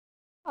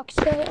Okay,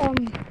 so,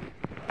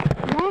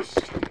 last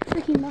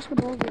freaking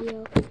basketball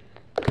video,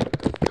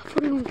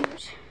 41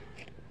 views.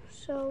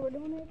 So, we're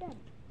doing it again.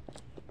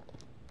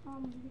 My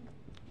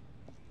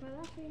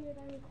last video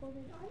that I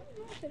recorded, I don't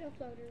know if it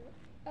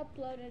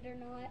uploaded or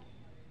not.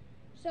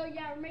 So,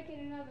 yeah, we're making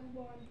another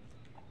one.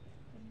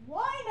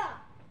 Why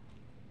not?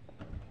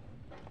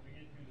 We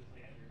can do the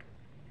standard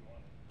if you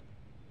want.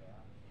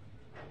 Yeah.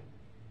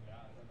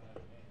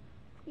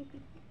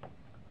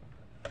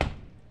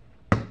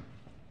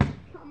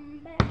 Come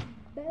back,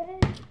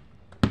 babe.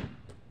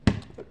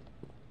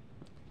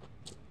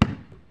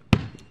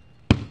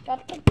 Got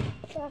the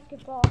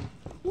basketball.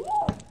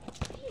 Whoa!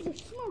 Jesus,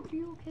 Smoke,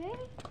 you okay?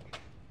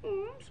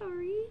 Oh, I'm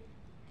sorry.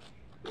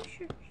 You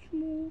should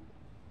smoke.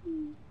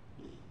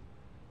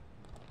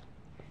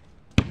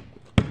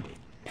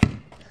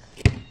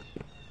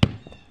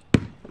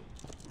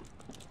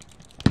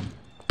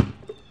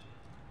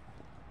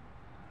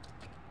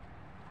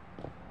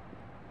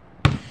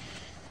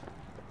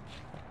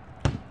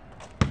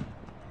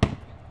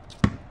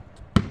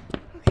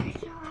 Okay,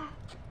 so,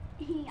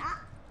 yeah.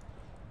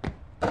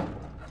 Oh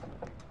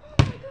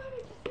my god, I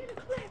just hit a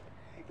clip.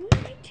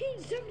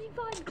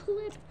 1975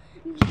 clip.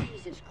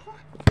 Jesus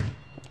Christ.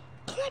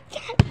 Clip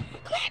that.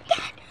 Clip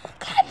that.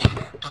 Clip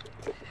that.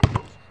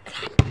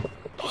 Clip.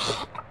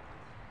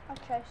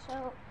 Okay, so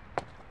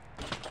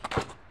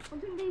one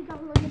thing that you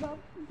gotta learn about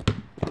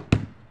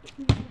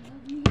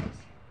me is,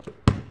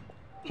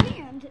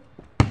 and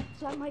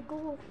so my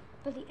goal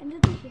by the end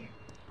of the year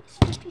is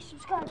 50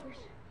 subscribers.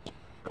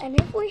 And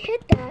if we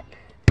hit that,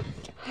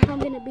 I'm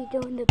gonna be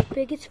doing the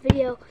biggest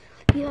video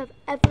you have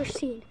ever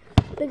seen.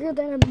 Bigger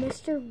than a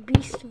Mr.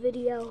 Beast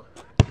video.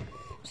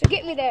 So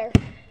get me there.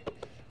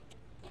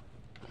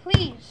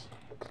 Please.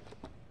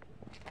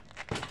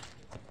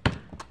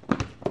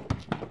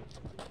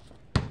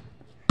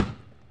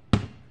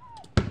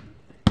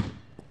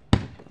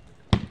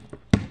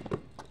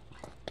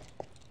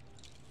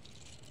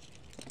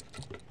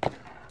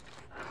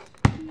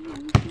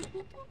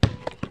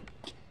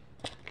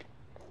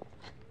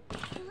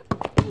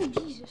 Oh,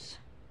 Jesus.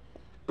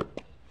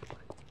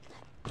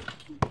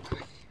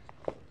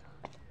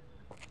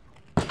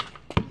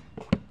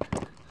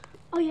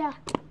 Oh yeah,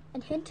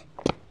 and hint,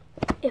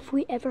 if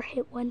we ever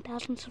hit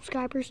 1,000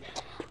 subscribers,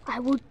 I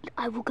will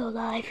go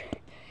live.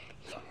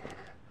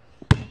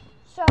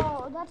 So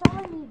that's all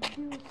I need to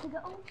do to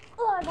go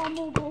live on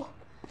mobile.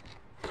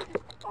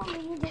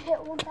 Only need to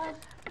hit 1,000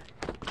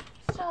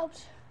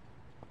 subs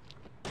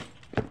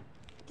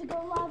to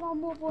go live on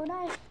mobile, and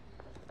I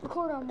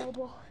record on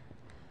mobile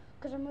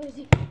because I'm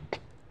lazy.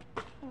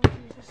 Oh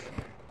Jesus.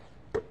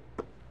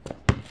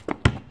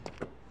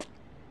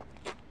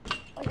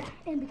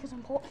 And because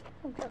I'm poor.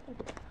 I'm joking.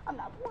 I'm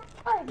not poor.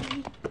 I'm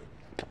me.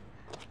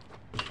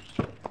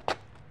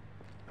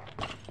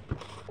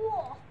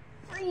 Whoa,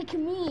 freak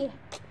me.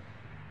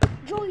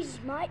 Joy's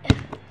my.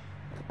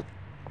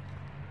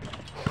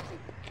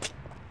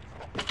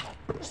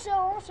 So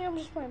honestly, I'm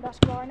just playing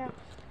basketball right now.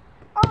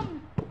 If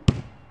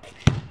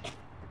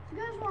you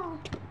guys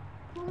want to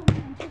follow me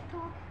on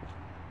TikTok,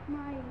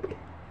 my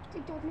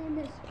TikTok name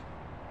is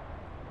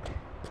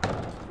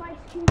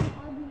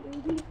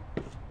SpiceCubeRB80.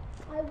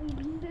 I will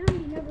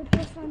literally never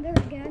post on there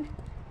again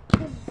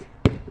because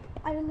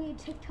I deleted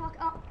TikTok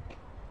up.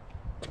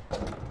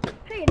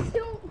 Hey, it's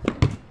still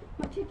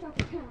my TikTok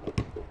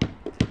account.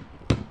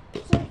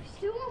 So if you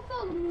still want to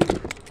follow me,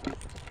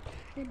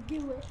 then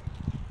do it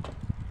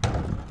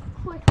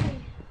quickly.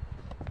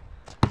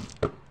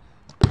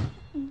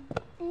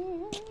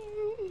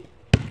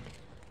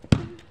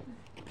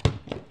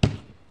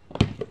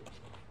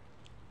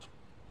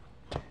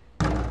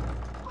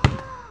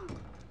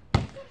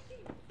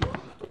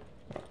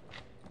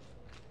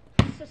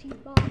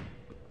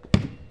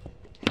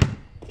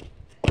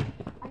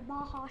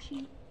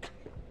 Hashi.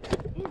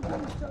 It's getting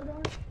so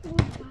dark. Oh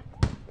my god.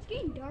 It's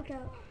getting dark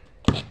out.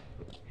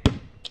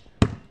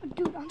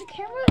 Dude, on the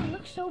camera it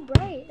looks so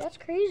bright. That's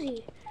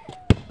crazy.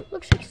 It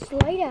looks like it's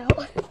light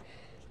out.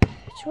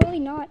 It's really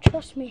not,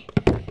 trust me.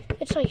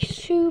 It's like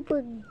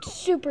super,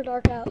 super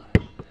dark out.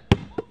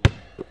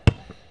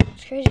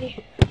 It's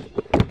crazy.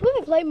 Do we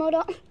have light mode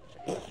on?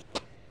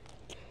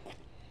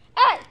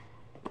 Hey!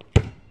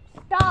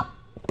 Stop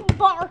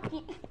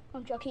barking.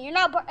 I'm joking. You're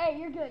not barking. Hey,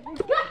 you're good. You're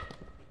good.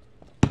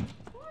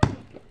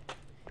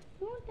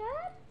 You want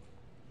that?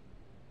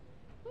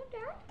 You want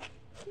that?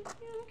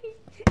 Yeah, okay.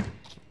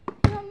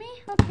 You want me?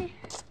 Okay.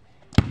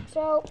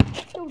 So,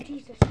 oh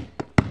Jesus.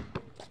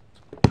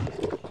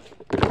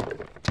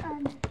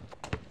 And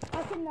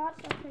I cannot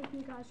stop thanking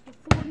you guys for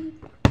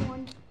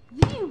 41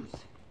 views.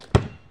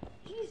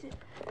 Jesus.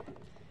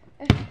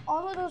 If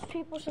all of those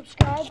people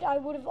subscribed, I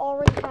would have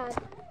already had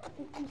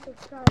 50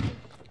 subscribers.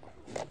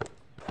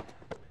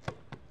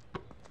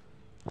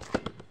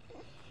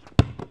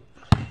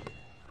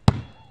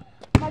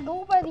 My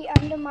goal by the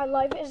end of my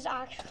life is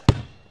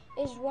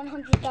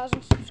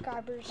 100,000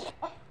 subscribers.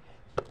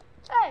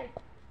 Hey,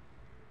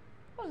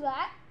 what was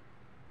that?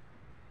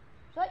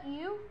 Is that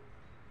you?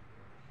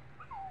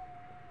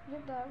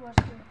 Yep, that was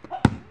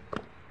you.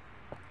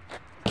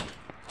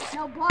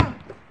 Now bark.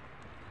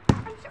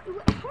 I'm sorry,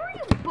 how are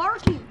you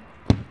barking?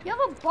 You have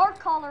a bark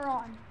collar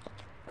on.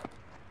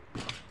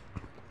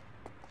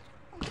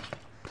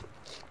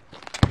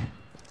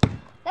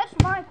 That's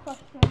my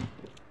question.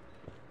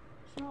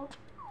 So.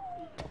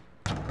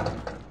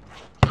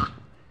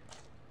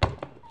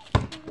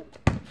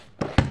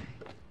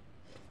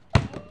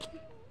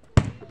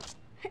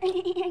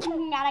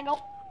 Gotta go.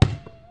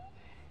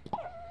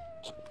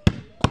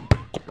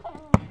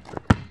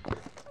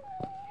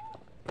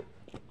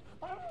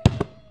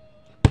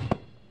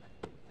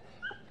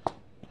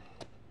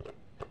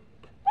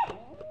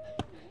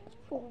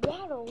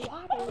 Waddle,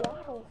 waddle,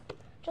 waddle.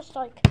 Just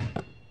like.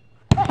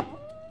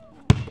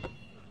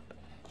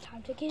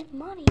 Time to get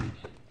money.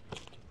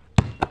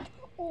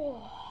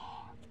 Oh.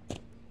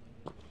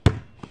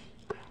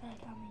 That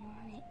got me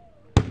money.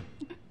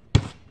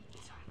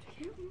 Time to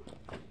get money.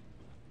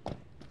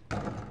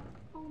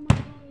 Oh my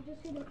god, I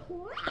just hit a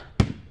clap.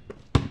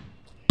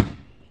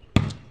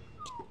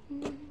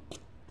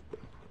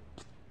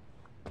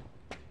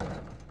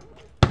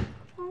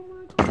 Oh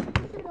my god, I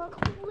just hit a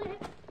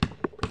clip.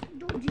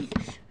 Oh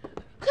Jesus.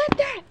 Clip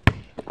that!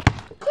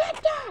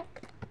 Clip that!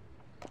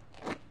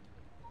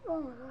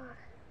 Oh my god.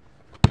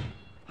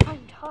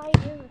 I'm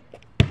tired.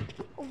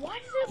 Why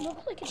does it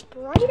look like it's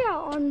bright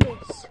out on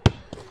this?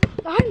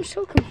 I'm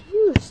so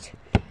confused.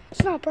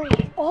 It's not bright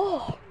at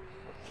all.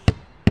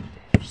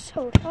 I'm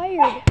so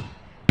tired.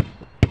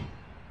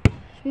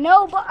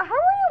 No, but how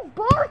are you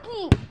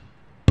barking?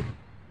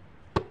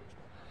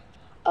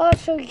 Oh,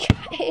 so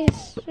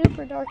it's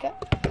super dark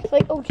out.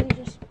 Like, oh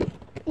Jesus.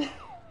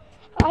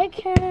 I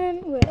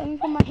can, wait, let me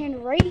put my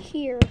hand right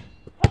here.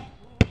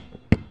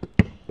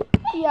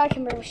 Yeah, I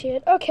can barely see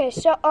it. Okay,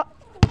 so,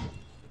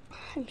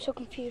 I'm so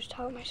confused.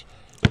 How am I?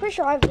 Pretty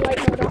sure I have light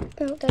mode on.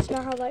 No, that's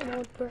not how light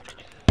mode works.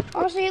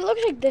 Honestly, it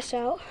looks like this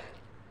out.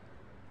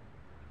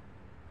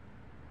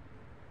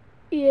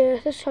 Yeah,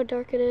 that's how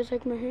dark it is,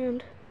 like my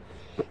hand.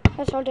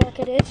 That's how dark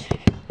it is.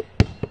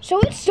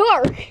 So it's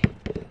dark,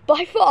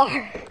 by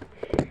far.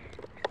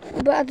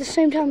 But at the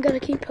same time, gotta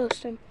keep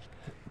posting.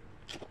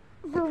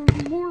 For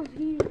more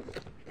views.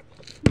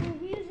 More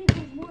views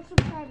equals more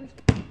subscribers.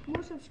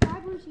 More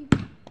subscribers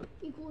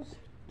equals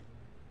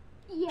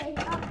yay.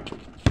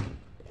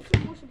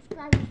 More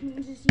subscribers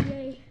means it's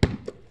yay.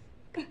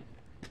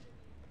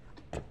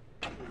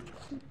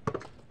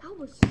 That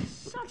was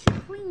such a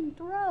clean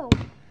throw.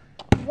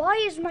 Why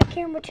is my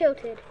camera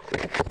tilted?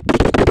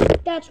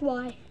 That's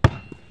why.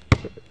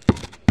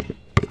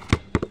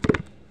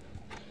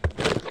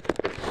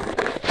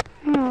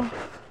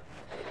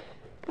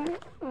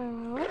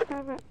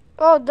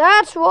 Oh,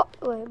 that's what.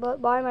 Wait,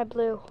 but why am I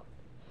blue?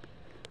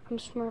 I'm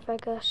Smurf, I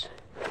guess.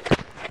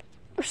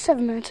 We're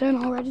 7 minutes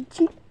in already.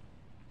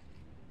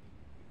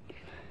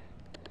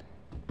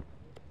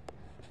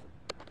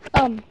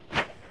 I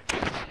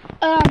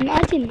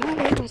did not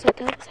realize that was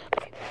happening.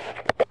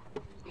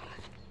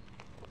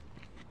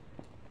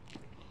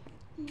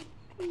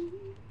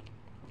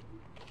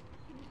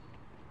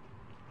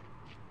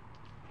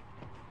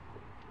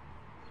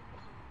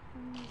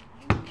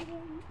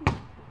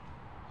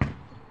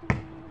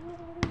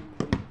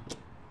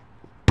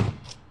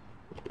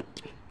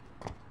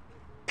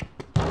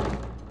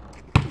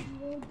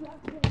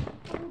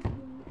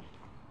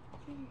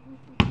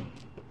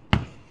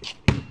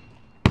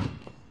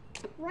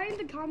 Write in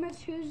the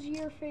comments who's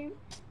your favorite.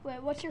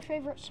 Wait, what's your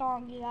favorite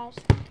song, you guys?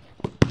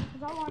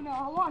 Because I want to know.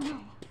 I want to know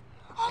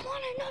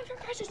your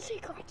guys'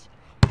 secrets.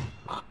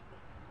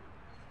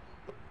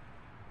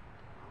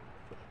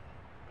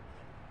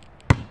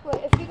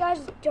 Wait, if you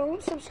guys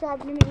don't subscribe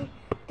to me,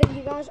 then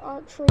you guys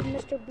aren't true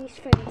Mr. Beast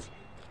fans.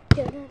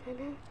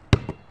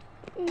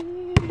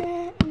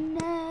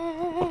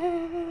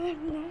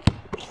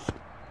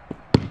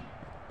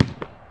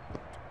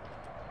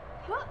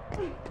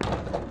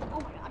 Oh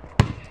my god.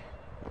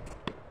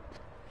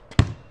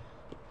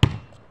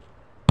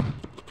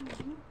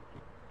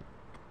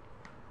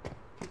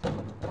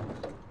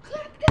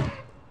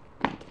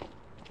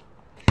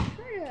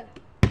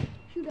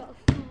 Shoot out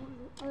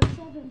a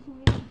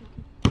 7-pointer.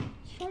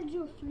 Try to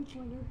do a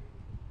 3-pointer.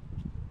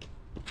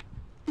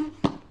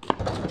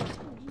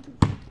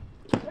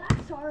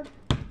 That's hard.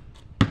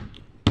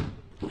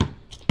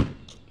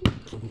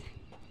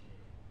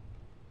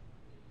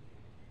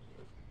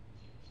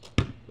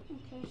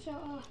 Okay, so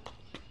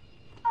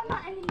I'm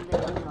not ending the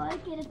video until I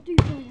get a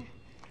 3-pointer.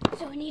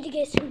 So I need to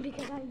get soon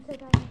because I'm so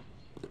tired.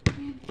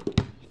 And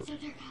it's so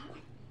dark out.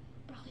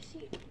 Probably see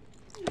it.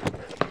 Oh,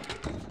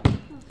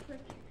 frick.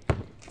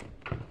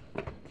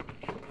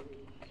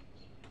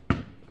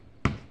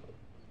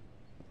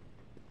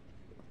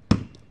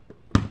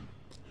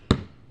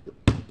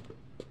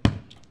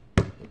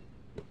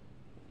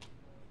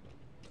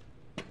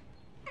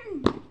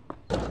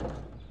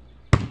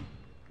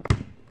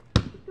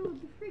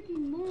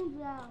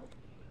 Moon's out.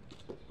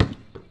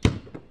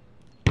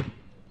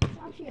 It's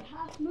actually a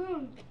half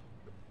moon.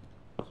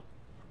 Oh!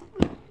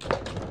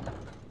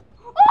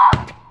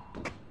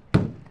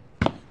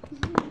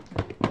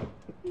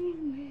 Oh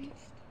my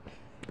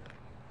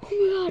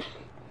god.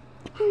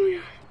 Oh my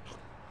god.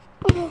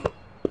 Oh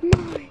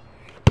my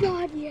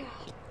God, yeah.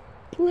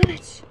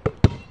 Let's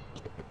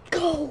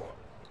go.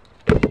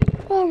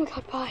 Oh my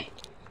God, bye.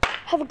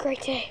 Have a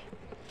great day.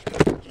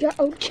 Yeah,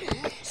 oh,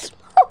 yes.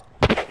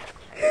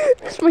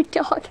 That's my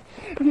dog.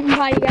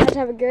 Bye, you guys.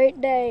 Have a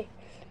great day.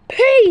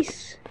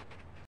 Peace.